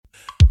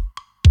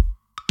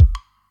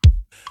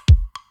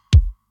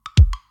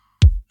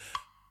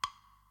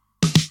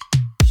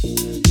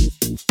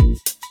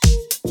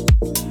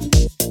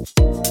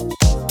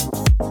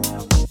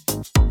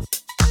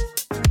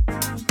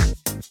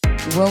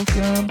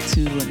welcome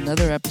to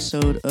another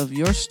episode of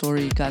Your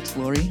Story, God's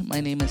Glory.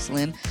 My name is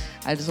Lynn.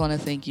 I just want to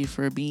thank you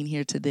for being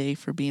here today,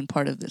 for being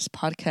part of this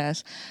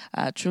podcast.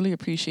 I truly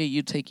appreciate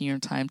you taking your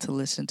time to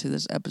listen to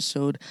this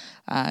episode.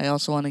 I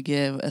also want to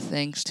give a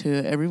thanks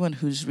to everyone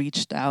who's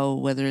reached out,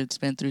 whether it's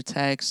been through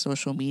text,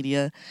 social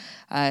media.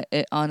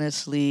 It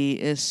honestly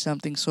is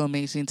something so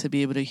amazing to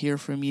be able to hear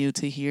from you,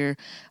 to hear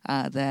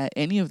that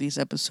any of these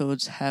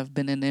episodes have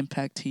been an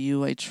impact to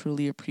you. I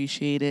truly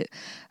appreciate it.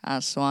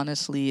 So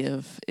honestly,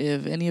 if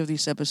any of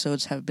these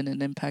episodes have been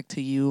an impact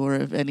to you, or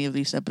if any of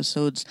these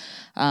episodes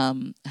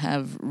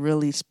have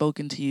really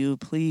spoken to you,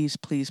 please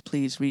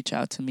reach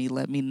out to me.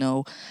 Let me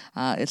know.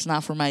 It's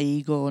not for my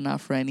ego, not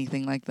for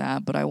anything like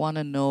that, but I want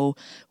to know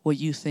what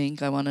you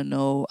think. I want to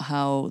know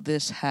how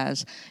this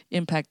has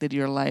impacted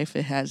your life.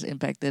 It has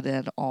impacted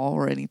at all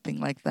or anything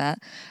like that.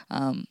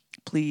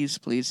 Please,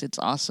 it's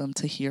awesome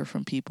to hear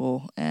from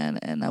people,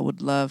 and I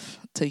would love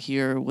to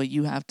hear what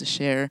you have to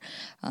share.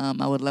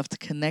 I would love to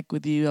connect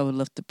with you. I would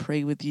love to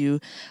pray with you.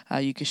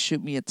 You can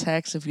shoot me a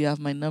text if you have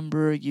my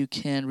number. You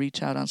can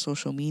reach out on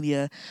social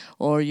media,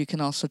 or you can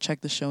also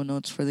check the show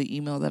notes for the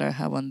email that I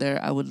have on there.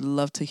 I would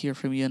love to hear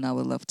from you, and I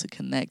would love to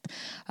connect.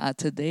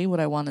 Today, what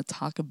I want to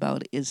talk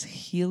about is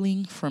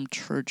healing from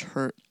church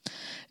hurt.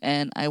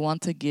 And I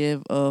want to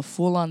give a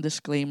full-on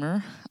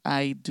disclaimer.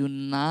 I do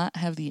not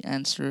have the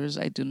answers.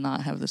 I do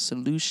not have the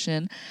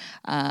solution.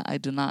 I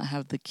do not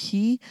have the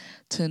key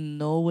to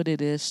know what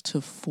it is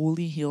to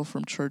fully heal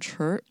from church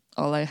hurt.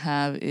 All I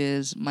have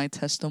is my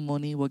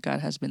testimony, what God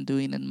has been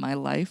doing in my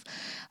life,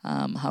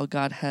 how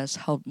God has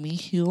helped me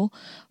heal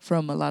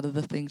from a lot of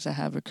the things that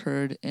have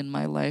occurred in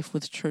my life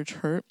with church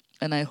hurt.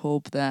 And I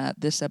hope that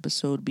this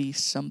episode be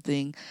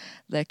something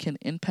that can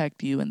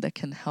impact you and that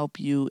can help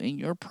you in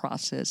your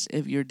process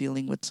if you're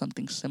dealing with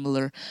something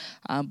similar.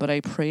 But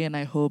I pray and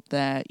I hope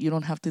that you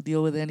don't have to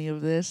deal with any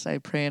of this. I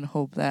pray and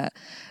hope that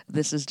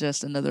this is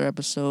just another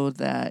episode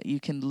that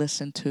you can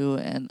listen to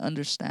and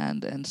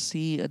understand and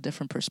see a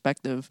different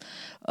perspective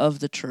of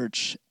the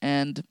church.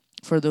 And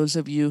for those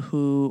of you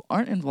who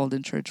aren't involved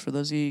in church, for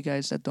those of you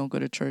guys that don't go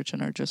to church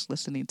and are just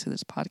listening to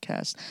this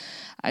podcast,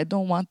 I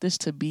don't want this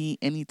to be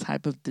any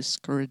type of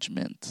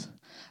discouragement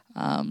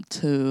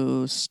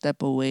to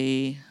step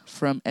away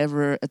from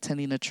ever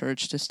attending a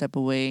church, to step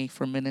away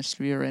from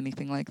ministry or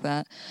anything like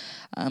that.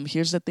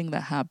 Here's the thing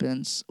that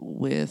happens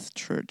with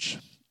church.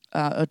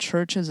 A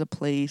church is a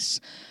place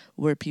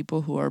where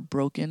people who are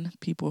broken,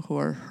 people who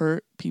are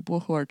hurt,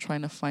 people who are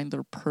trying to find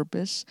their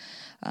purpose,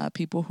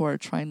 people who are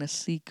trying to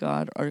seek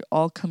God are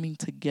all coming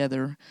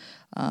together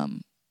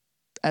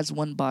as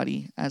one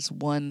body, as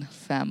one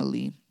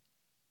family.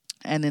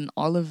 And in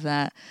all of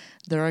that,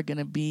 there are going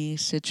to be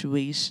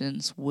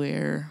situations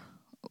where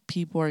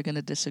people are going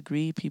to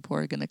disagree, people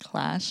are going to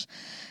clash,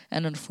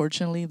 and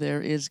unfortunately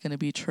there is going to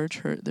be church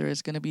hurt. There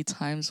is going to be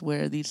times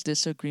where these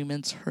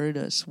disagreements hurt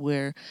us,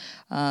 where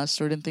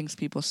certain things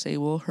people say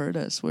will hurt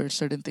us, where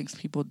certain things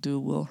people do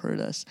will hurt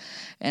us.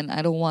 And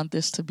I don't want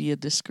this to be a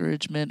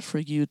discouragement for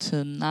you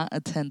to not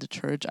attend the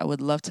church. I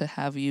would love to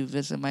have you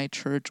visit my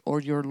church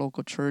or your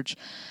local church,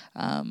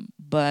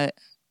 but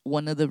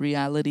one of the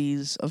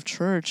realities of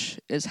church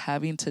is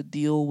having to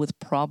deal with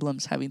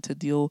problems, having to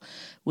deal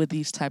with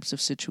these types of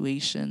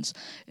situations.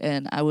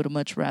 And I would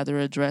much rather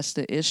address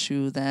the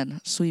issue than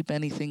sweep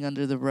anything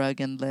under the rug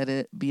and let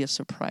it be a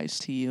surprise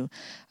to you.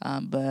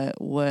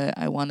 But what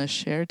I want to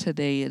share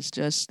today is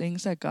just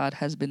things that God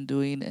has been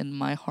doing in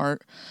my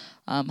heart,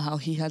 how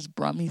he has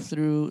brought me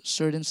through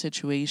certain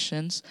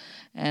situations,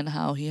 and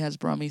how he has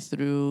brought me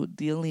through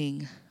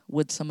dealing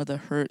with some of the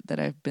hurt that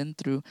I've been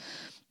through.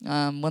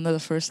 One of the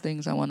first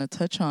things I want to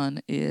touch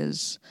on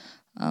is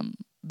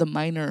the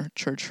minor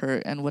church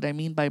hurt. And what I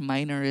mean by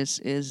minor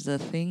is the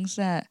things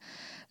that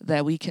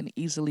we can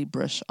easily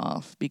brush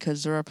off,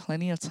 because there are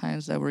plenty of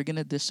times that we're going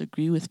to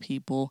disagree with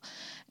people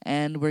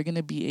and we're going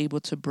to be able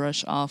to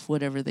brush off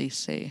whatever they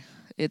say.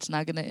 It's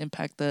not going to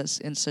impact us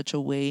in such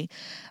a way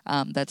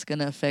that's going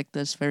to affect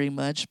us very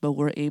much, but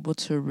we're able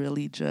to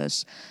really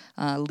just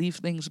leave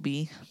things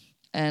be,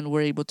 and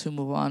we're able to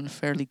move on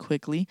fairly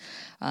quickly.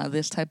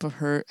 This type of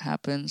hurt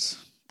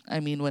happens,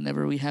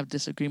 whenever we have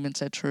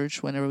disagreements at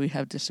church, whenever we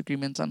have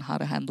disagreements on how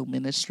to handle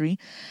ministry.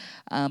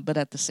 But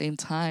at the same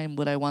time,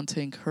 what I want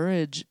to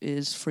encourage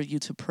is for you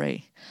to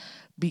pray.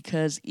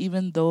 Because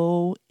even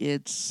though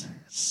it's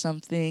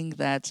something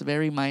that's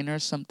very minor,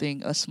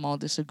 a small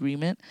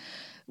disagreement,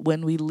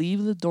 when we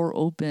leave the door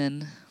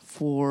open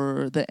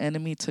for the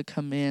enemy to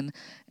come in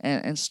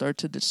and start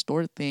to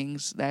distort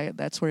things,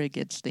 that's where it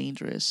gets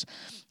dangerous,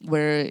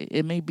 where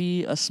it may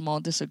be a small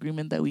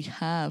disagreement that we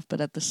have,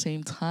 but at the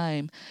same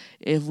time,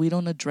 if we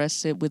don't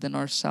address it within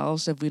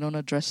ourselves, if we don't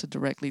address it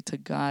directly to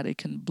God, it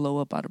can blow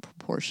up out of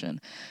proportion.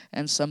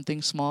 And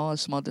something small, a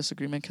small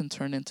disagreement, can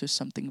turn into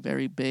something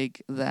very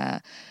big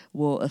that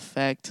will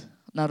affect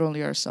not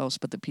only ourselves,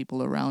 but the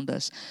people around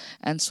us.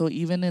 And so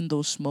even in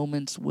those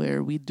moments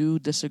where we do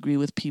disagree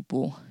with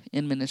people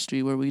in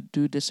ministry, where we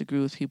do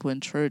disagree with people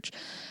in church,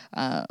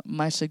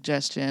 my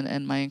suggestion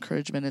and my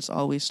encouragement is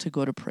always to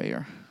go to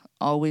prayer.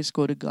 always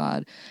go to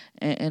God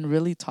and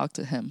really talk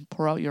to him.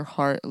 Pour out your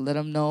heart. Let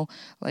him know,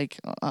 like,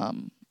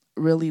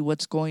 really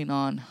what's going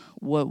on.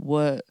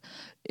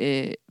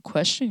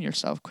 Question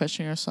yourself.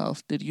 Question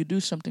yourself. Did you do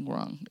something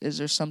wrong? Is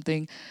there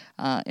something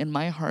in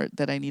my heart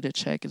that I need to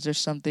check? Is there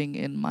something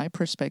in my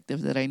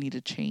perspective that I need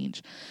to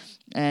change?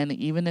 And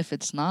even if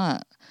it's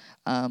not,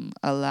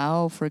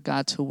 allow for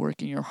God to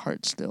work in your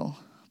heart still.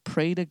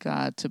 Pray to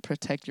God to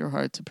protect your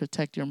heart, to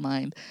protect your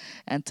mind,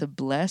 and to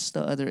bless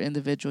the other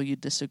individual you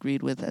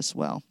disagreed with as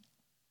well,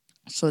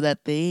 so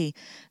that they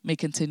may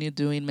continue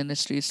doing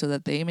ministry, so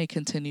that they may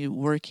continue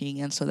working,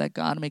 and so that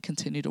God may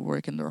continue to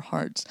work in their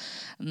hearts.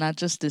 Not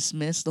just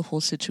dismiss the whole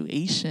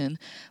situation,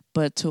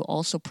 but to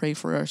also pray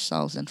for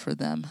ourselves and for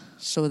them,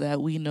 so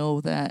that we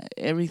know that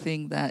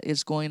everything that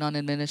is going on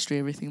in ministry,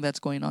 everything that's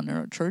going on in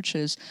our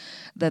churches,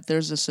 that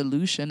there's a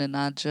solution and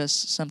not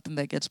just something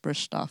that gets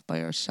brushed off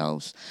by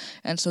ourselves.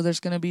 And so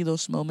there's going to be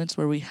those moments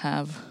where we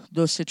have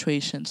those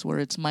situations where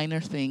it's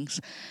minor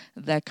things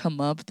that come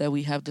up, that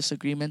we have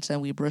disagreements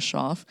and we brush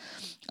off,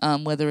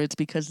 whether it's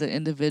because the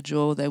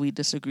individual that we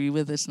disagree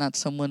with is not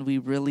someone we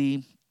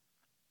really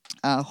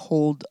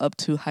hold up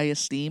to high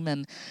esteem,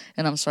 and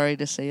I'm sorry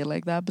to say it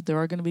like that, but there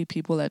are going to be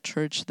people at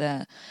church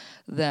that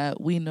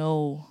we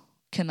know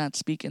cannot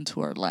speak into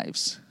our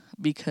lives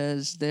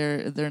because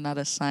they're not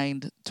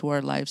assigned to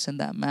our lives in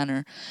that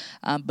manner.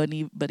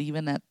 But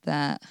even at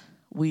that,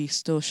 we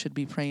still should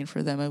be praying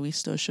for them, and we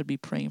still should be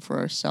praying for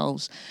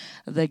ourselves,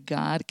 that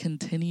God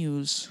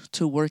continues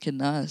to work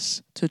in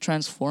us, to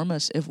transform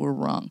us if we're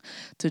wrong,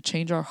 to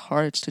change our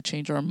hearts, to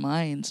change our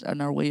minds and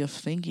our way of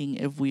thinking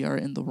if we are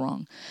in the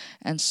wrong.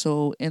 And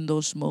so in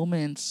those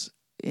moments,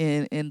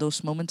 in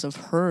those moments of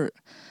hurt,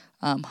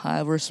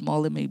 however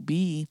small it may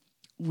be,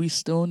 we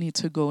still need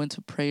to go into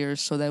prayer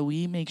so that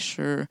we make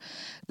sure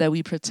that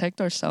we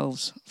protect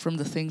ourselves from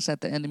the things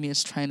that the enemy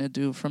is trying to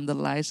do, from the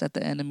lies that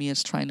the enemy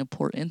is trying to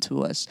pour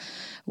into us,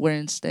 where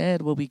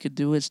instead what we could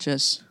do is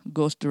just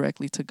go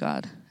directly to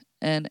God.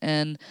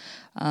 And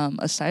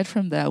aside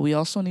from that, we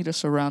also need to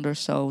surround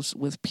ourselves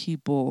with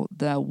people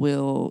that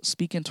will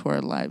speak into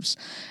our lives,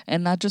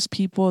 and not just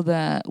people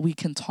that we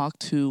can talk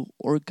to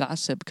or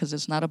gossip, because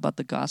it's not about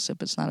the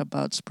gossip. It's not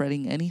about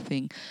spreading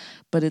anything,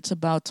 but it's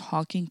about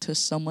talking to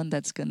someone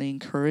that's going to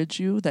encourage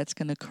you, that's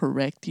going to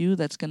correct you,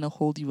 that's going to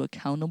hold you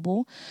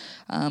accountable.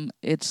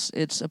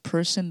 It's a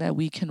person that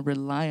we can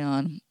rely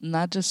on,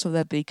 not just so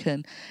that they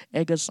can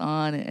egg us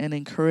on and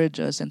encourage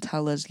us and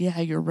tell us, yeah,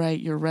 you're right,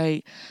 you're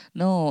right.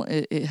 No,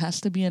 it has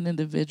to be an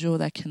individual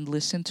that can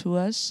listen to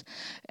us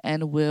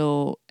and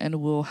will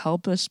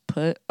help us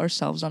put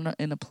ourselves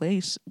in a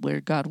place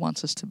where God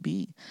wants us to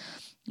be.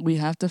 We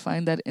have to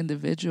find that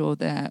individual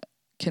that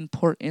can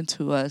pour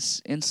into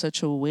us in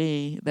such a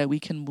way that we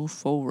can move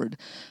forward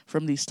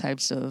from these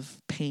types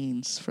of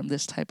pains, from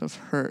this type of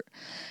hurt.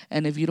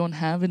 And if you don't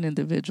have an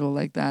individual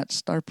like that,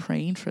 start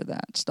praying for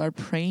that. Start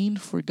praying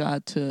for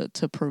God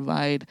to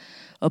provide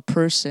a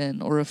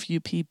person or a few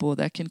people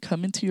that can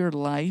come into your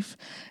life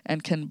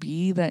and can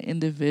be that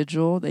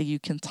individual that you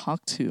can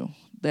talk to,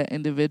 that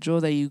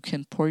individual that you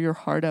can pour your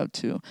heart out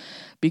to,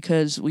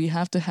 because we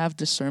have to have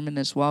discernment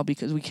as well,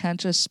 because we can't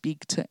just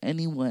speak to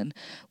anyone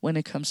when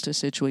it comes to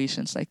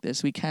situations like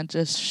this. We can't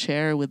just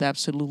share with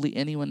absolutely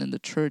anyone in the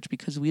church,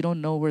 because we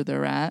don't know where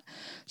they're at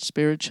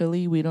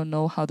spiritually. We don't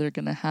know how they're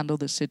going to handle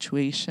the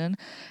situation,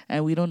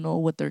 and we don't know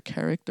what their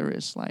character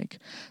is like.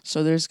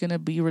 So there's going to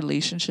be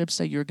relationships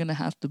that you're going to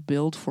have to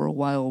build for a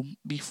while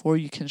before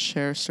you can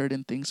share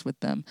certain things with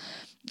them.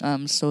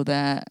 So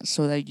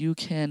that you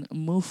can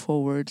move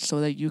forward, so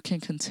that you can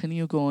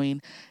continue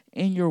going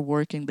in your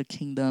work in the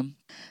kingdom,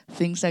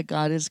 things that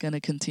God is going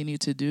to continue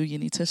to do. You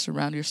need to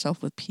surround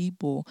yourself with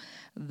people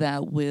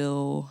that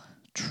will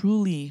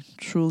truly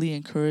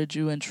encourage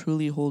you and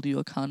truly hold you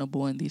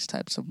accountable in these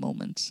types of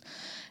moments.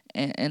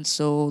 And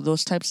so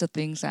those types of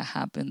things that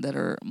happen that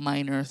are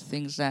minor,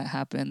 things that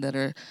happen that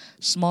are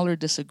smaller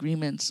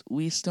disagreements,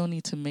 we still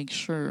need to make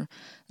sure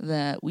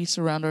that we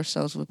surround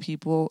ourselves with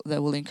people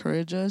that will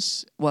encourage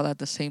us, while at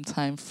the same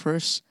time,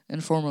 first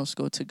and foremost,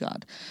 go to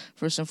God.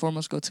 First and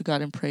foremost, go to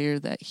God in prayer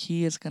that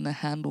He is going to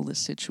handle the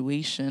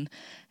situation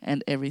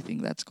and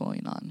everything that's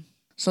going on.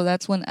 So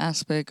that's one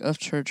aspect of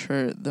church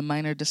hurt, the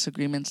minor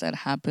disagreements that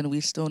happen.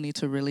 We still need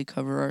to really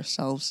cover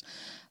ourselves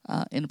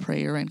in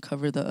prayer and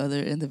cover the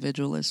other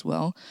individual as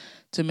well,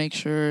 to make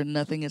sure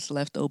nothing is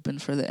left open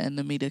for the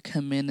enemy to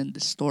come in and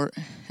distort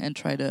and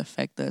try to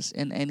affect us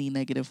in any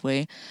negative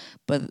way,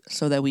 but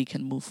so that we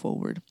can move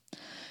forward.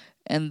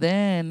 And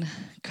then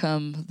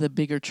come the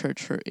bigger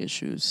church hurt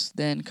issues.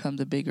 Then come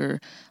the bigger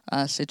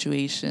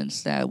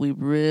situations that we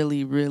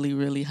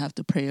really have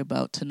to pray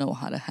about to know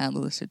how to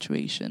handle the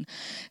situation.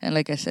 And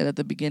like I said at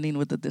the beginning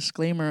with the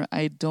disclaimer,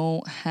 I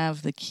don't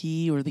have the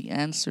key or the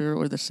answer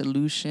or the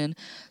solution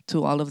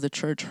to all of the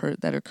church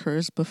hurt that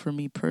occurs. But for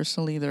me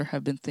personally, there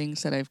have been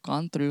things that I've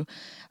gone through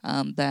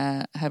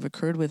that have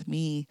occurred with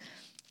me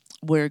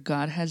where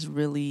God has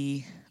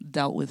really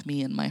dealt with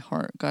me in my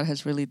heart. God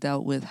has really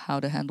dealt with how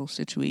to handle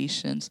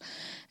situations.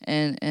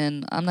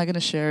 And I'm not going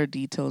to share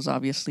details,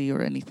 obviously,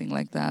 or anything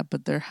like that,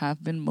 but there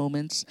have been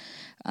moments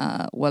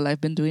while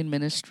I've been doing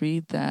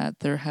ministry that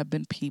there have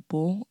been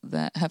people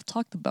that have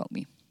talked about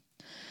me.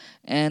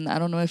 And I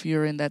don't know if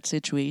you're in that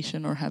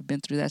situation or have been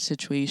through that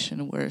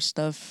situation where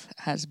stuff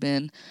has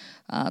been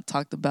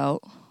talked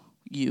about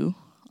you,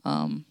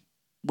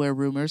 where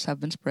rumors have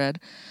been spread,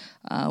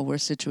 where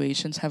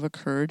situations have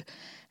occurred.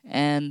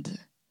 And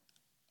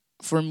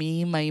for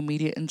me, my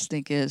immediate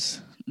instinct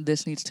is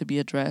this needs to be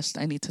addressed.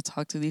 I need to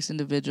talk to these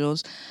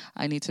individuals.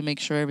 I need to make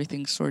sure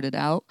everything's sorted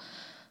out.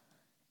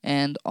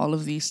 And all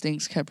of these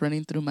things kept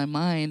running through my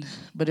mind.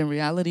 But in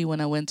reality,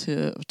 when I went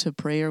to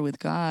prayer with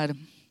God,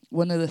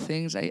 one of the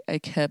things I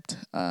kept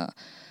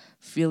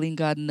feeling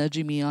God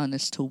nudging me on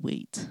is to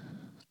wait,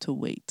 to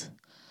wait.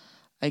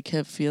 I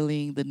kept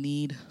feeling the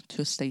need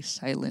to stay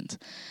silent.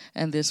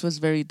 And this was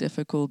very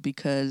difficult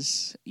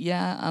because,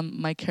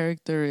 my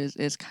character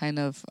is kind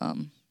of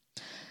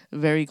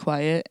very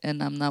quiet,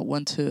 and I'm not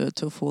one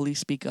to fully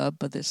speak up,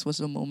 but this was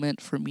a moment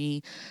for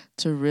me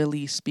to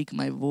really speak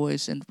my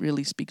voice and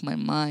really speak my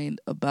mind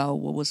about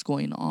what was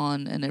going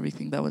on and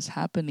everything that was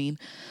happening.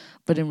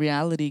 But in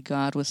reality,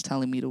 God was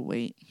telling me to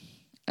wait.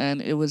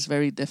 And it was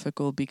very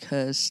difficult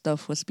because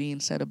stuff was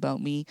being said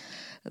about me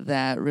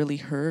that really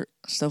hurt.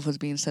 Stuff was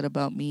being said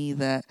about me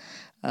that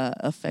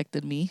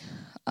affected me.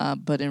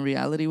 But in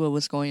reality, what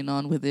was going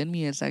on within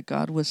me is that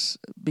God was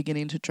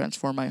beginning to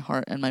transform my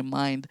heart and my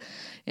mind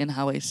in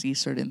how I see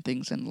certain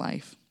things in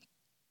life.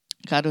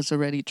 God was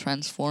already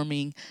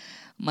transforming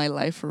my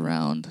life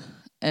around.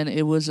 And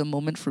it was a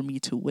moment for me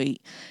to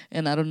wait.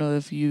 And I don't know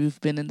if you've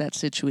been in that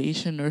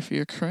situation or if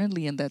you're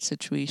currently in that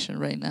situation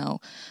right now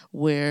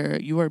where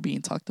you are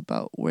being talked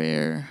about,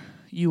 where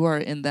you are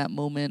in that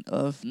moment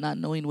of not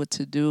knowing what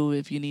to do,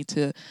 if you need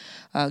to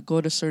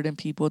go to certain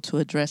people to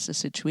address the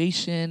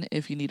situation,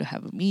 if you need to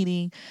have a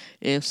meeting,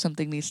 if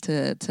something needs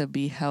to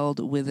be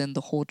held within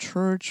the whole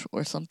church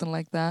or something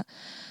like that.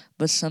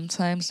 But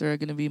sometimes there are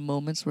going to be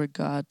moments where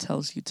God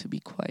tells you to be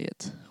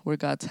quiet, where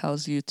God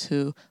tells you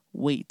to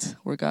wait,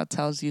 where God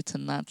tells you to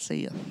not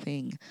say a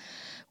thing.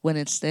 When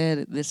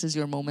instead, this is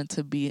your moment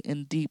to be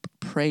in deep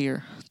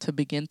prayer, to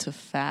begin to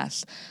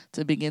fast,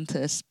 to begin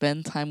to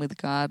spend time with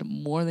God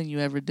more than you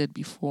ever did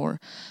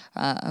before.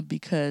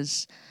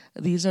 Because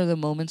these are the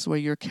moments where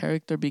your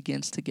character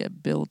begins to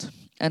get built.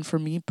 And for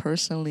me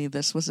personally,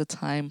 this was a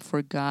time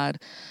for God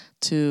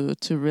to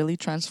really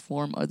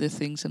transform other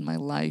things in my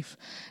life.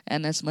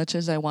 And as much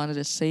as I wanted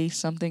to say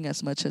something,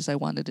 as much as I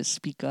wanted to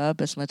speak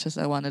up, as much as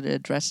I wanted to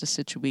address the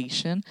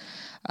situation,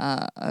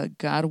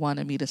 God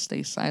wanted me to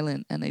stay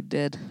silent, and I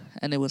did.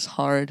 And it was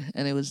hard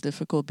and it was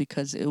difficult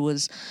because it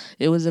was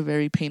a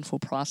very painful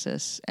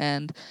process,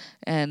 and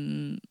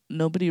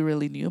nobody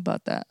really knew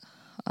about that.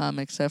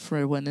 Except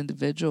for one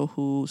individual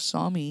who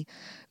saw me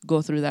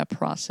go through that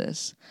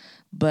process.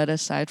 But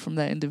aside from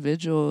that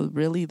individual,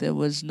 really, there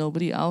was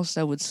nobody else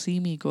that would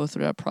see me go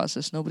through that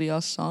process. Nobody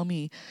else saw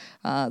me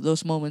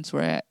those moments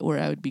where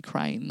I would be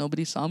crying.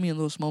 Nobody saw me in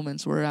those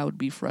moments where I would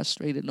be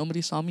frustrated.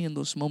 Nobody saw me in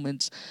those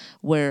moments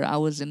where I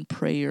was in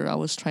prayer. I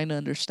was trying to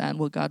understand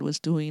what God was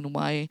doing,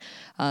 why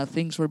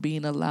things were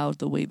being allowed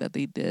the way that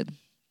they did.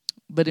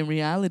 But in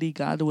reality,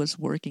 God was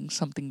working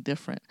something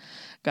different.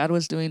 God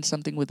was doing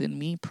something within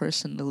me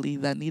personally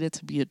that needed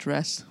to be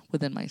addressed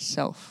within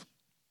myself.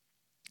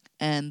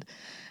 And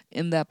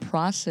in that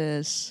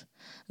process,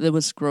 there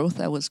was growth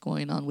that was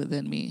going on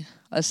within me.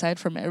 Aside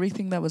from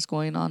everything that was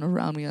going on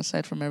around me,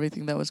 aside from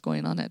everything that was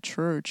going on at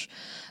church,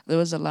 there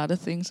was a lot of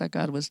things that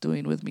God was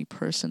doing with me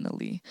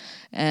personally.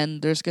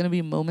 And there's going to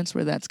be moments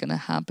where that's going to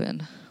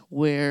happen,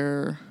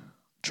 where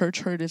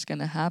church hurt is going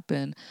to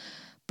happen.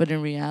 But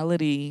in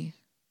reality,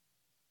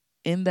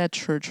 in that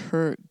church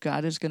hurt,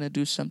 God is going to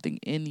do something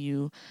in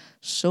you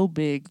so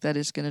big that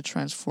it's going to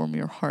transform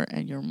your heart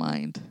and your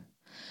mind.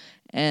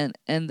 And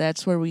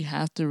that's where we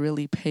have to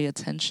really pay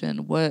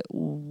attention. What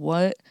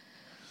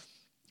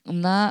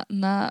not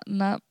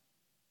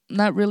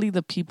really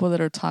the people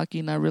that are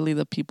talking, not really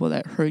the people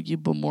that hurt you,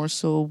 but more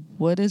so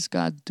what is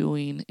God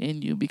doing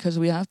in you? Because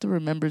we have to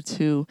remember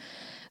too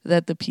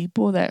that the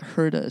people that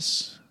hurt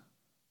us,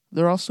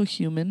 they're also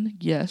human,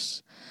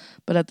 yes.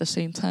 But at the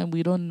same time,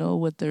 we don't know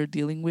what they're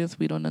dealing with.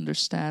 We don't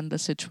understand the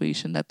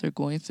situation that they're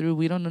going through.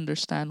 We don't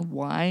understand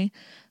why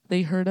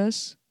they hurt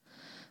us.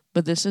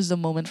 But this is the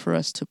moment for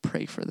us to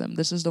pray for them.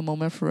 This is the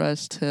moment for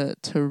us to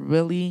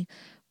really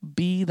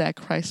be that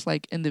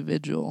Christ-like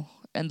individual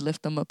and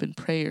lift them up in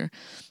prayer.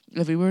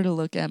 If we were to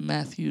look at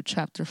Matthew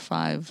chapter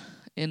 5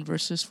 in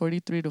verses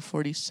 43 to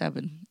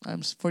 47,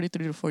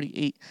 43 to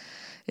 48,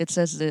 it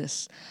says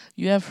this: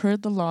 "You have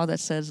heard the law that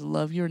says,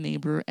 love your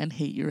neighbor and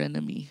hate your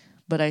enemy.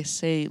 But I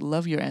say,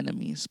 love your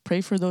enemies.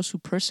 Pray for those who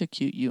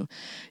persecute you.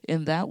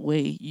 In that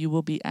way, you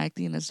will be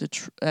acting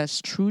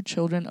as true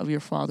children of your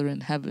Father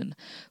in heaven.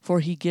 For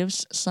he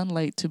gives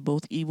sunlight to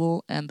both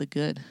evil and the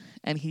good,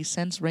 and he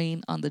sends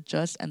rain on the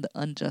just and the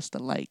unjust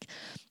alike.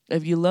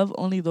 If you love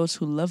only those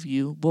who love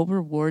you, what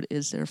reward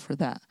is there for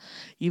that?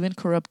 Even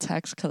corrupt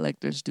tax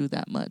collectors do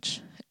that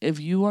much. If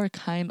you are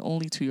kind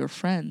only to your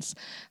friends,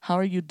 how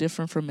are you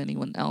different from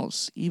anyone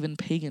else? Even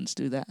pagans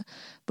do that.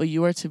 But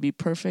you are to be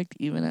perfect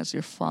even as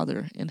your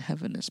Father in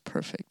heaven is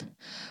perfect.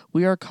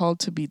 We are called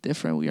to be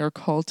different. We are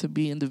called to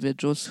be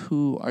individuals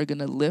who are going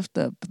to lift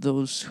up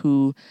those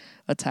who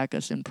attack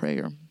us in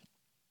prayer.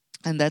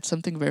 And that's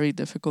something very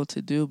difficult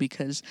to do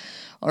because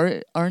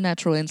our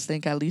natural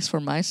instinct, at least for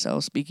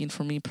myself, speaking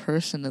for me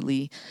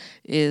personally,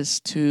 is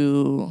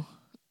to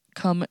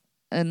come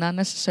and not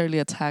necessarily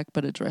attack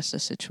but address the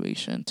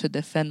situation, to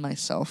defend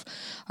myself,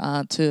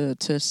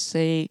 to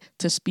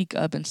speak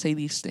up and say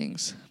these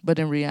things. But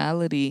in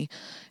reality,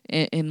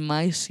 in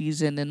my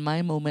season, in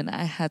my moment,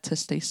 I had to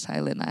stay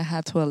silent. I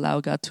had to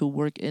allow God to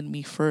work in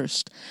me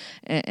first,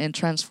 and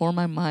transform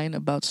my mind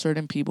about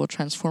certain people,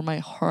 transform my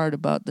heart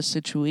about the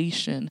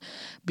situation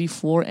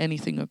before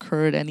anything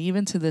occurred. And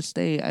even to this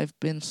day, I've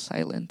been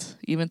silent.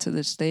 Even to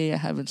this day, I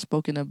haven't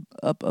spoken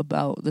up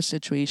about the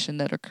situation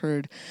that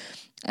occurred.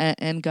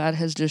 And God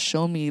has just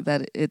shown me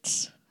that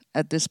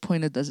at this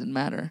point, it doesn't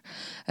matter.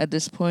 At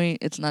this point,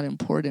 it's not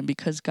important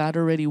because God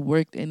already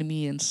worked in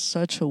me in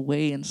such a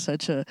way, in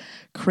such a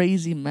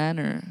crazy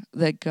manner,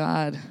 that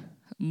God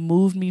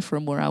moved me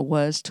from where I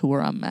was to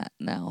where I'm at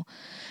now.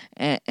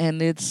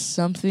 And it's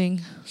something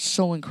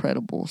so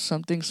incredible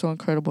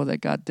that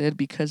God did,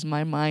 because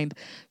my mind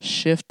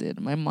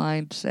shifted, my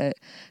mindset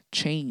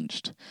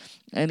changed.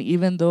 And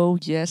even though,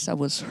 yes, I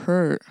was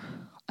hurt,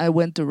 I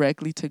went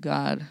directly to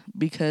God,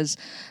 because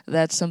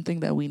that's something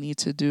that we need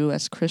to do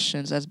as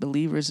Christians, as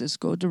believers, is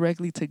go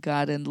directly to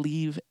God and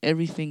leave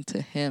everything to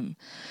Him.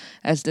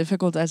 As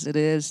difficult as it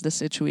is, the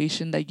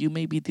situation that you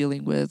may be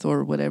dealing with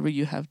or whatever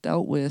you have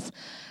dealt with,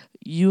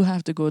 you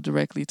have to go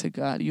directly to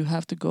God. You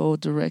have to go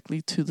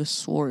directly to the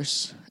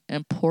source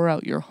and pour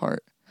out your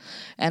heart.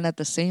 And at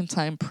the same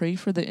time, pray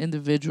for the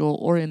individual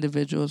or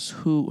individuals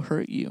who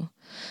hurt you.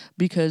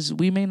 Because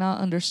we may not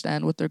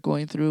understand what they're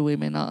going through, we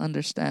may not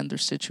understand their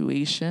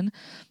situation,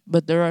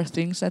 but there are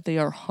things that they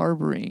are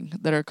harboring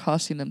that are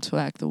causing them to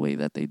act the way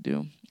that they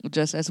do.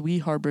 Just as we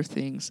harbor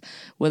things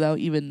without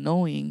even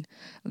knowing,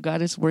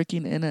 God is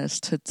working in us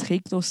to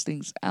take those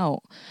things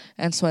out.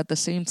 And so at the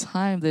same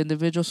time, the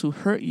individuals who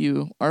hurt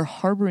you are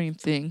harboring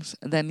things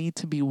that need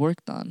to be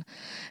worked on.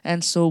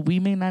 And so we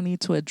may not need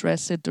to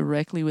address it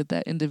directly with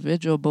that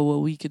individual, but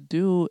what we could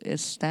do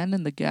is stand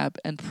in the gap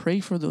and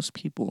pray for those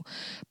people.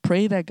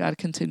 Pray that God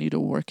continue to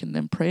work in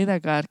them. Pray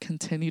that God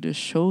continue to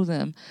show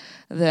them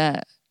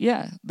that,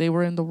 yeah, they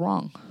were in the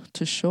wrong.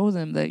 To show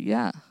them that,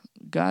 yeah,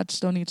 God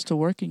still needs to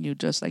work in you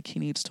just like He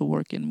needs to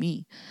work in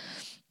me.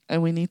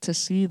 And we need to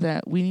see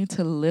that we need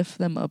to lift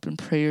them up in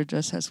prayer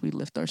just as we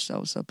lift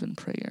ourselves up in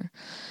prayer.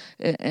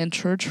 And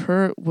church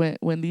hurt,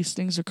 when these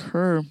things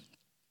occur,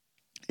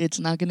 it's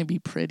not going to be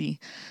pretty.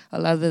 A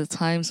lot of the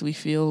times we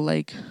feel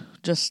like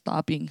just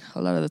stopping.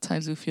 A lot of the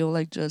times we feel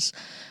like just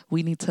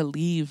we need to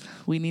leave.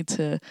 We need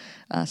to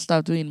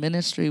stop doing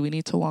ministry. We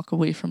need to walk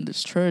away from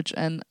this church.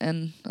 And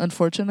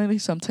unfortunately,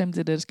 sometimes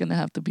it is going to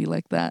have to be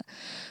like that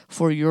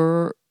for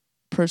your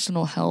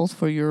personal health,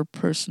 for your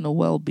personal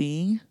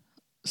well-being.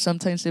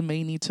 Sometimes it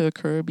may need to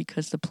occur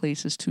because the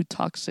place is too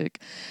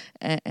toxic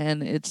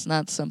and it's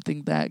not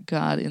something that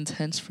God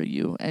intends for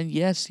you. And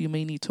yes, you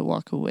may need to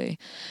walk away,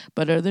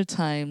 but other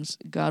times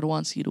God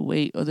wants you to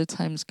wait. Other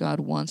times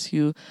God wants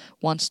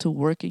to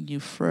work in you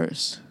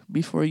first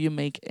before you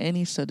make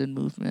any sudden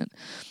movement.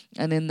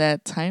 And in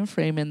that time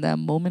frame, in that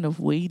moment of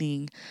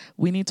waiting,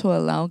 we need to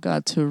allow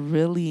God to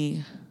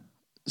really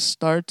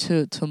start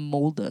to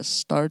mold us,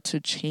 start to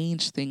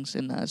change things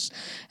in us.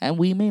 And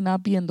we may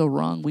not be in the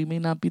wrong. We may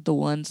not be the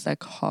ones that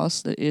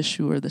caused the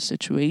issue or the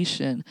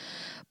situation,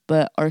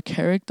 but our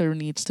character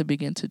needs to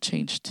begin to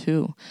change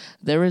too.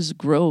 There is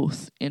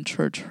growth in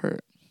church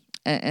hurt.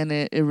 And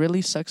it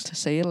really sucks to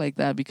say it like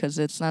that because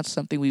it's not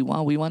something we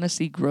want. We want to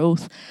see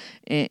growth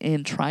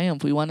in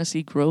triumph. We want to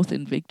see growth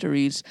in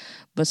victories.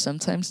 But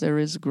sometimes there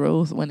is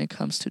growth when it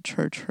comes to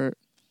church hurt,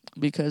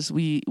 because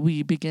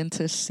we begin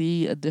to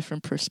see a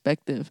different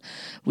perspective.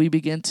 We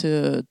begin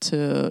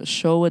to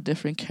show a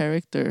different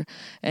character,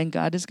 and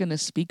God is going to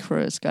speak for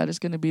us. God is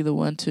going to be the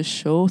one to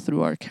show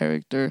through our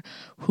character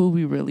who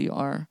we really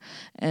are.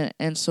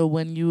 And so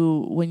when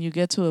you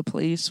get to a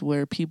place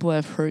where people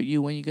have hurt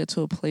you, when you get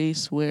to a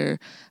place where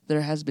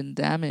there has been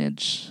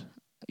damage,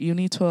 you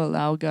need to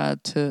allow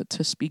God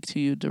to speak to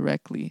you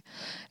directly.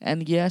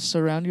 And yes,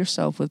 surround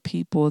yourself with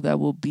people that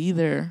will be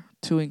there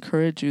to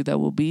encourage you, that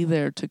will be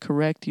there to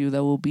correct you,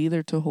 that will be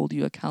there to hold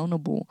you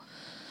accountable,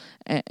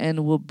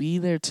 and will be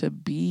there to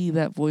be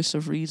that voice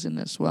of reason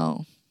as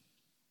well.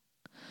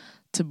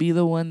 To be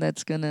the one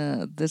that's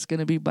gonna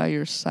be by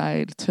your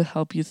side to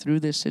help you through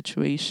this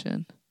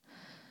situation.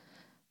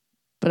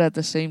 But at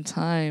the same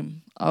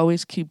time,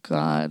 always keep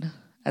God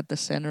at the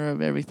center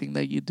of everything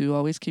that you do.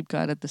 Always keep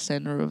God at the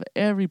center of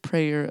every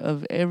prayer,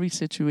 of every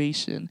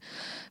situation.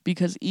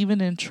 Because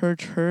even in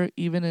church hurt,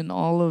 even in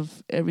all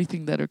of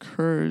everything that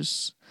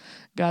occurs,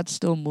 God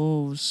still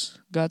moves.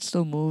 God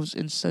still moves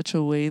in such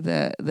a way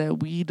that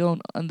we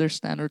don't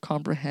understand or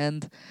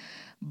comprehend.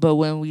 But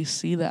when we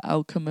see the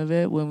outcome of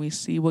it, when we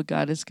see what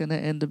God is going to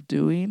end up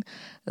doing,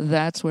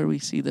 that's where we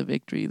see the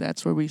victory.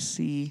 That's where we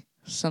see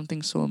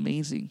something so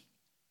amazing.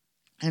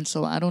 And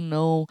so I don't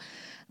know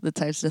the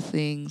types of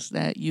things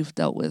that you've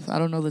dealt with. I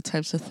don't know the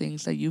types of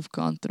things that you've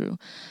gone through.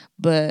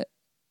 But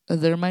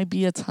there might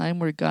be a time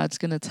where God's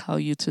going to tell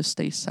you to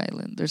stay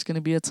silent. There's going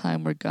to be a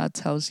time where God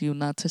tells you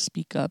not to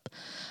speak up,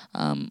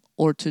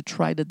 or to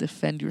try to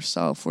defend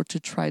yourself, or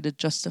to try to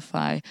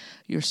justify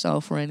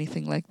yourself or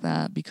anything like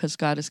that, because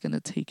God is going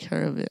to take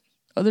care of it.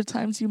 Other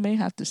times you may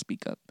have to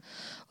speak up.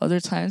 Other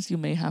times you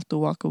may have to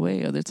walk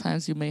away. Other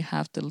times you may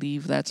have to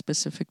leave that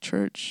specific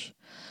church.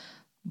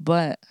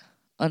 But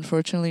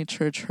unfortunately,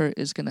 church hurt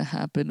is going to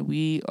happen.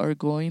 We are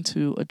going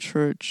to a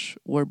church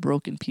where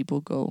broken people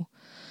go.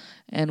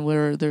 And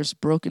where there's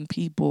broken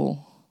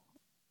people,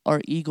 our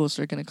egos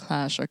are going to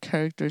clash. Our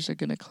characters are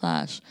going to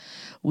clash.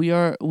 We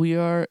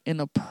are in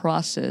a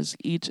process.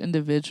 Each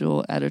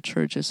individual at a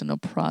church is in a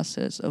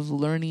process of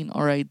learning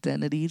our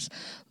identities,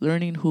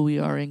 learning who we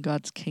are in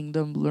God's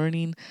kingdom,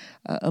 learning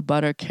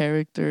about our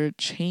character,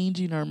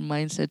 changing our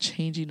mindset,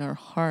 changing our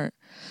heart.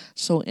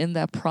 So in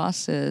that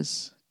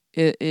process,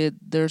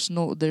 there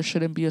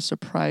shouldn't be a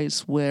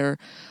surprise where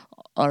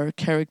our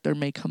character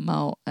may come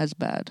out as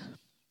bad.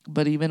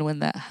 But even when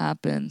that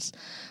happens,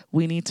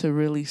 we need to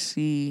really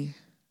see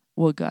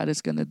what God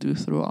is going to do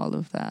through all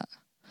of that.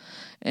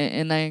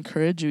 And I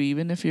encourage you,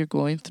 even if you're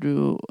going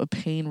through a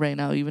pain right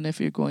now, even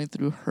if you're going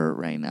through hurt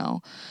right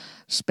now,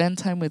 spend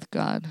time with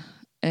God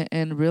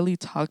and really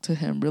talk to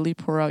Him, really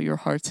pour out your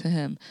heart to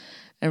Him,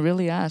 and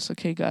really ask,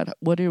 okay, God,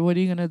 what are you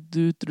going to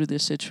do through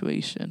this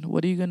situation?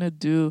 What are you going to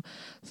do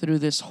through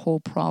this whole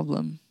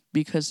problem?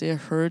 Because it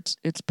hurts,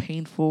 it's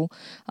painful.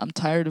 I'm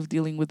tired of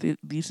dealing with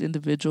these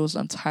individuals.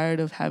 I'm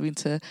tired of having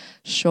to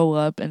show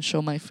up and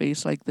show my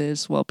face like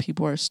this while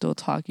people are still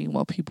talking,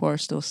 while people are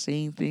still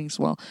saying things,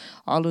 while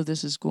all of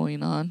this is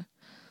going on.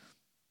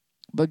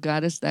 But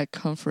God is that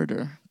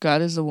comforter.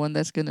 God is the one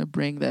that's going to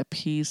bring that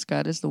peace.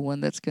 God is the one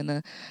that's going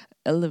to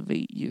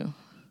elevate you.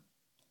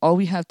 All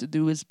we have to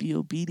do is be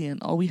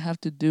obedient. All we have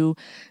to do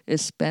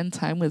is spend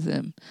time with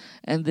Him.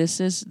 And this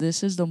is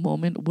the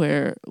moment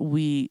where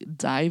we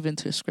dive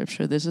into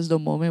Scripture. This is the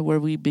moment where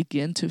we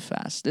begin to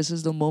fast. This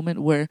is the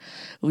moment where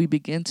we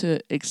begin to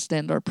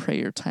extend our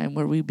prayer time,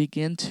 where we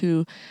begin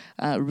to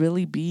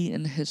really be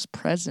in His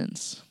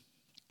presence,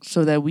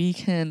 so that we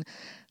can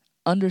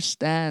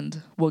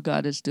understand what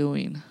God is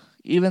doing.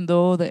 Even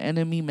though the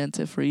enemy meant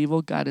it for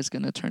evil, God is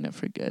going to turn it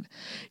for good.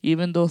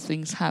 Even though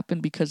things happen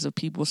because of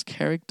people's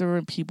character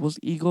and people's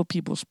ego,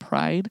 people's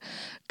pride,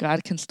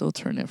 God can still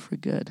turn it for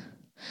good.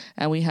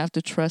 And we have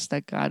to trust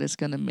that God is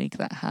going to make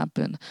that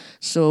happen.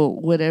 So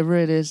whatever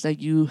it is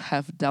that you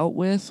have dealt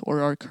with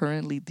or are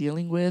currently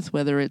dealing with,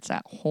 whether it's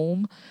at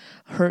home,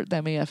 hurt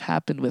that may have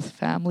happened with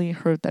family,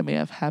 hurt that may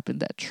have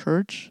happened at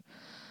church,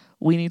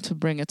 we need to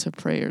bring it to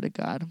prayer to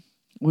God.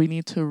 We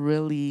need to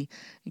really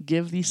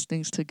give these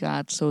things to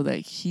God so that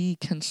He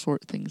can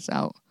sort things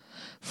out.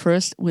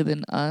 First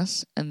within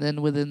us, and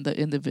then within the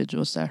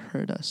individuals that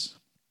hurt us.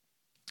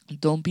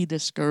 Don't be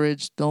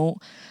discouraged. Don't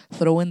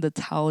throw in the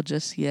towel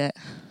just yet.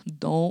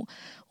 Don't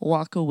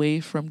walk away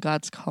from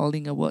God's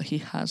calling and what He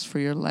has for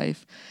your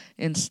life.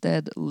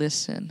 Instead,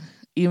 listen.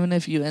 Even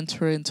if you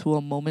enter into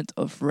a moment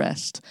of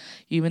rest,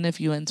 even if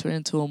you enter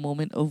into a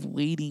moment of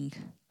waiting,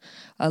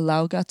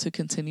 allow God to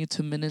continue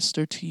to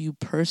minister to you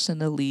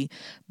personally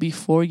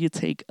before you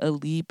take a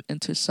leap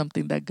into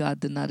something that God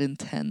did not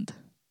intend.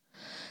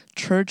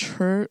 Church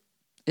hurt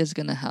is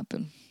going to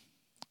happen.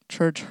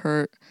 Church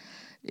hurt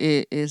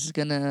is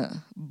going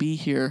to be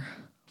here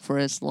for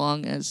as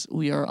long as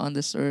we are on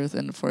this earth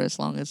and for as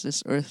long as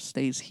this earth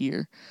stays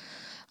here.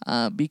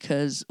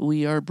 Because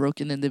we are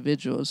broken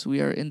individuals.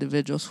 We are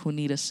individuals who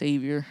need a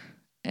Savior.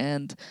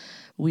 And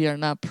we are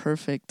not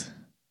perfect.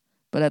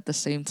 But at the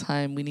same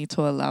time, we need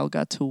to allow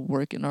God to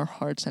work in our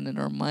hearts and in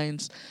our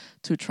minds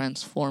to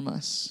transform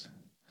us.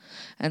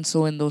 And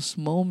so in those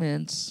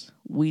moments,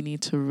 we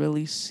need to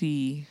really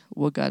see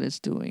what God is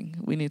doing.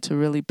 We need to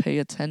really pay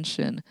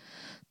attention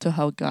to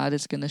how God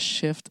is going to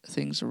shift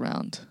things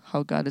around,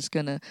 how God is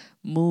going to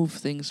move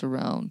things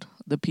around,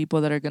 the people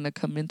that are going to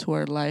come into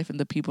our life and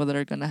the people that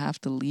are going to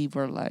have to leave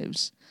our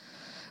lives.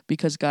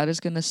 Because God is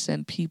going to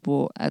send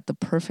people at the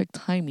perfect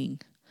timing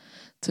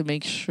to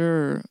make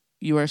sure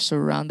you are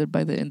surrounded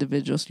by the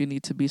individuals you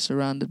need to be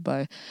surrounded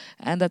by.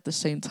 And at the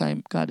same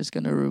time, God is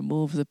going to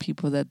remove the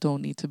people that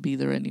don't need to be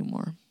there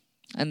anymore.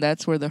 And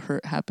that's where the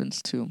hurt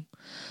happens too,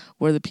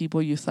 where the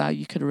people you thought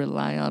you could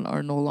rely on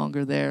are no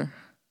longer there.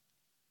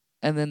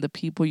 And then the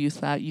people you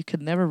thought you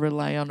could never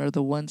rely on are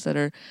the ones that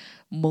are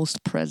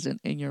most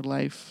present in your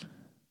life.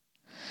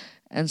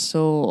 And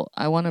so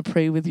I want to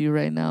pray with you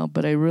right now,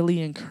 but I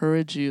really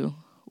encourage you,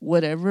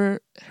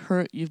 whatever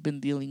hurt you've been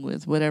dealing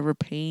with, whatever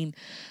pain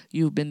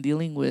you've been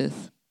dealing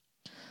with,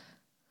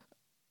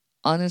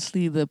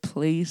 honestly, the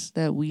place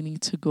that we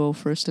need to go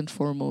first and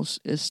foremost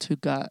is to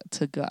God,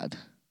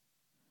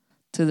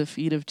 to the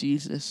feet of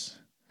Jesus.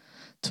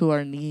 to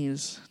our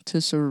knees,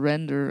 to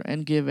surrender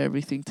and give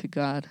everything to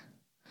God,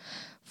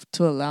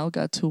 to allow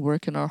God to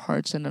work in our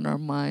hearts and in our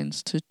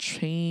minds, to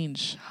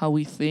change how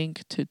we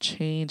think, to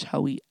change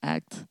how we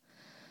act,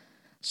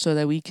 so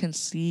that we can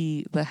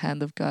see the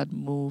hand of God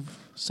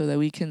move, so that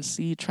we can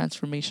see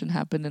transformation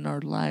happen in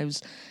our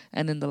lives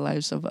and in the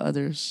lives of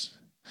others.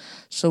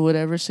 So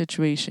whatever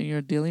situation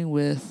you're dealing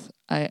with,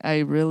 I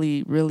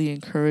really, really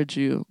encourage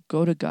you,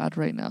 go to God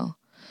right now.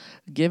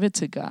 Give it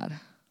to God.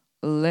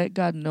 Let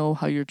God know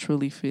how you're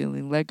truly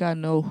feeling. Let God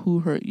know who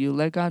hurt you.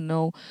 Let God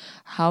know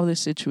how the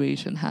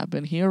situation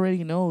happened. He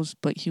already knows,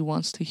 but he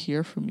wants to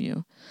hear from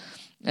you.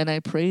 And I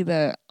pray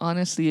that,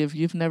 honestly, if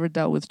you've never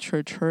dealt with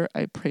church hurt,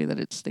 I pray that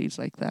it stays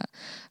like that.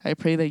 I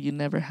pray that you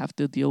never have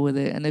to deal with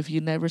it. And if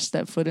you never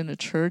step foot in a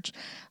church,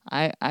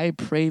 I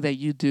pray that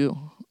you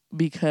do,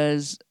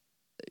 because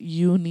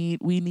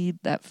we need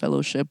that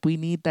fellowship. We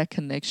need that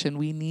connection.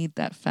 We need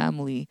that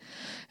family.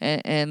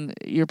 And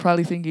you're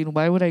probably thinking,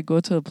 why would I go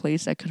to a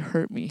place that could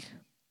hurt me?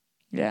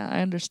 Yeah,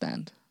 I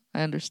understand.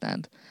 I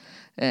understand.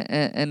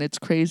 And it's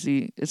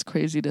crazy. It's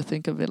crazy to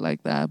think of it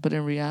like that. But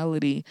in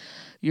reality,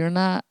 you're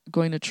not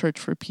going to church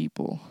for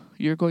people.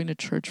 You're going to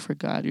church for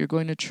God. You're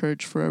going to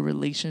church for a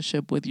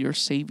relationship with your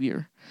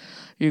Savior.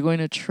 You're going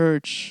to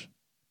church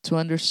to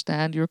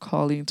understand your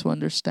calling, to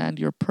understand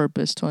your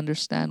purpose, to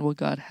understand what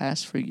God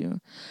has for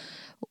you.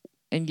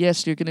 And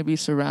yes, you're going to be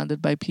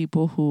surrounded by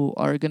people who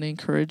are going to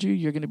encourage you.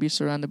 You're going to be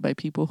surrounded by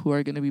people who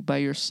are going to be by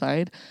your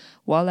side,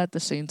 while at the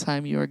same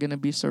time, you are going to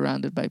be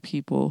surrounded by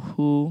people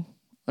who,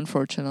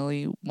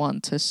 unfortunately,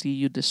 want to see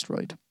you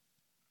destroyed.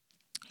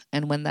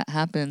 And when that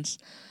happens,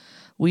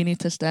 we need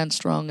to stand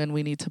strong and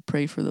we need to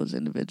pray for those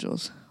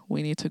individuals.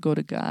 We need to go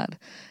to God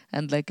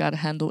and let God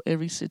handle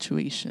every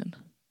situation.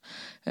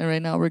 And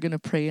right now we're going to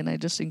pray, and I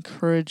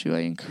encourage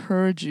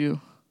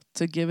you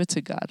to give it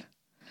to God.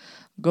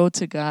 Go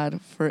to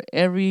God for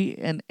every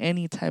and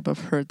any type of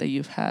hurt that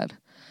you've had,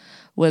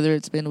 whether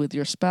it's been with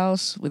your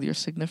spouse, with your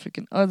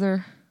significant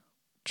other,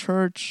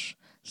 church,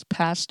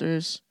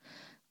 pastors,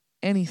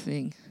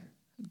 anything.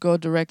 Go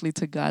directly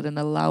to God and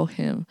allow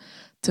him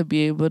to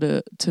be able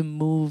to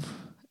move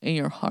in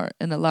your heart,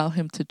 and allow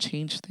him to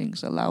change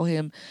things, allow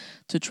him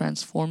to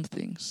transform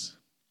things.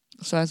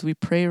 So as we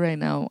pray right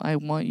now, I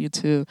want you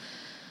to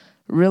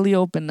really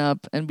open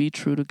up and be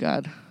true to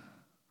God.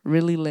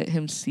 Really let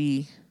him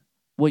see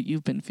what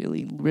you've been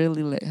feeling.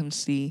 Really let him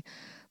see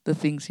the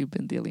things you've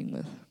been dealing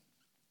with.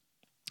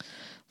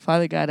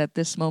 Father God, at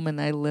this moment,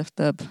 I lift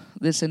up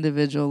this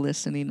individual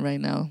listening right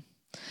now.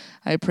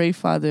 I pray,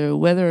 Father,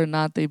 whether or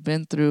not they've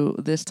been through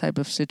this type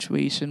of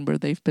situation where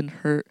they've been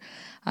hurt,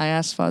 I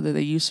ask, Father,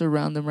 that you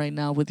surround them right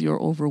now with your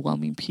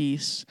overwhelming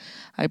peace.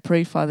 I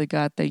pray, Father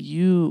God, that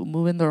you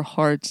move in their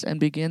hearts and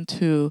begin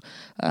to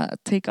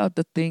take out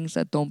the things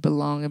that don't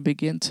belong and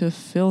begin to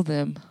fill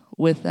them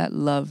with that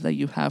love that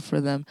you have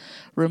for them.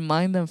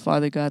 Remind them,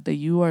 Father God, that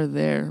you are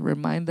there.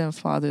 Remind them,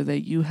 Father,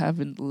 that you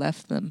haven't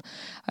left them.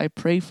 I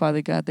pray,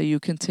 Father God, that you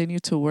continue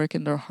to work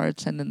in their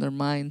hearts and in their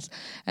minds.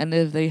 And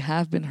if they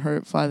have been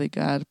hurt, Father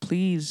God,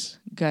 please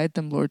guide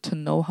them, Lord, to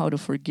know how to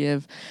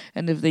forgive.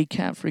 And if they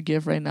can't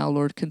forgive right now,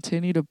 Lord,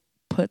 continue to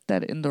put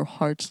that in their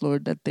hearts,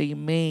 Lord, that they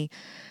may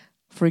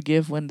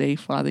forgive one day,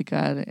 Father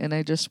God. And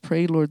I just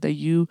pray, Lord, that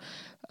you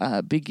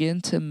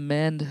begin to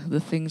mend the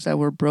things that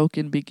were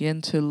broken,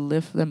 begin to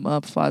lift them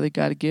up, Father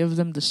God. Give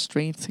them the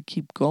strength to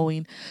keep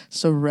going.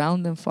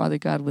 Surround them, Father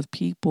God, with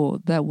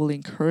people that will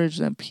encourage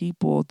them,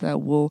 people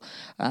that will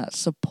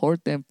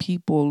support them,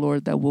 people,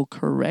 Lord, that will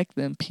correct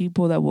them,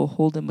 people that will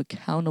hold them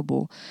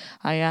accountable.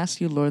 I ask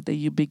you, Lord, that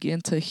you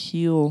begin to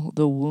heal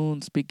the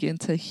wounds, begin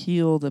to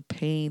heal the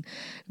pain,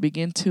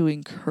 begin to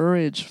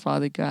encourage,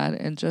 Father God,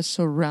 and just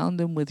surround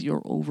them with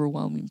your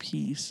overwhelming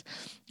peace.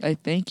 I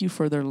thank you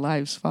for their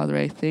lives, Father.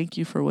 I thank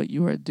you for what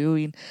you are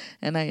doing.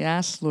 And I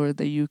ask, Lord,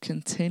 that you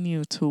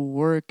continue to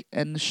work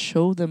and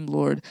show them,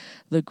 Lord,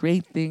 the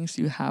great things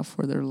you have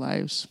for their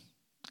lives.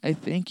 I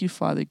thank you,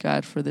 Father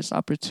God, for this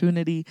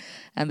opportunity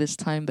and this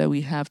time that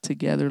we have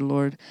together,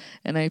 Lord.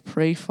 And I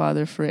pray,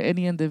 Father, for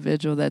any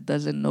individual that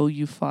doesn't know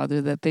you,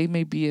 Father, that they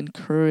may be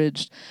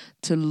encouraged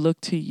to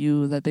look to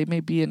you, that they may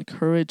be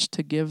encouraged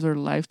to give their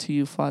life to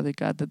you, Father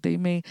God, that they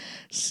may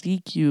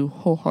seek you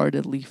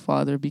wholeheartedly,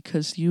 Father,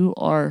 because you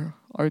are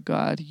our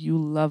God. You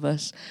love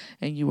us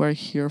and you are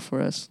here for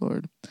us,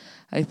 Lord.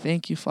 I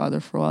thank you, Father,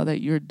 for all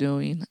that you're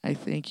doing. I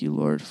thank you,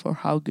 Lord, for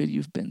how good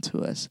you've been to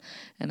us.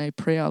 And I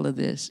pray all of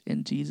this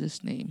in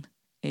Jesus' name.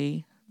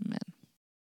 Amen.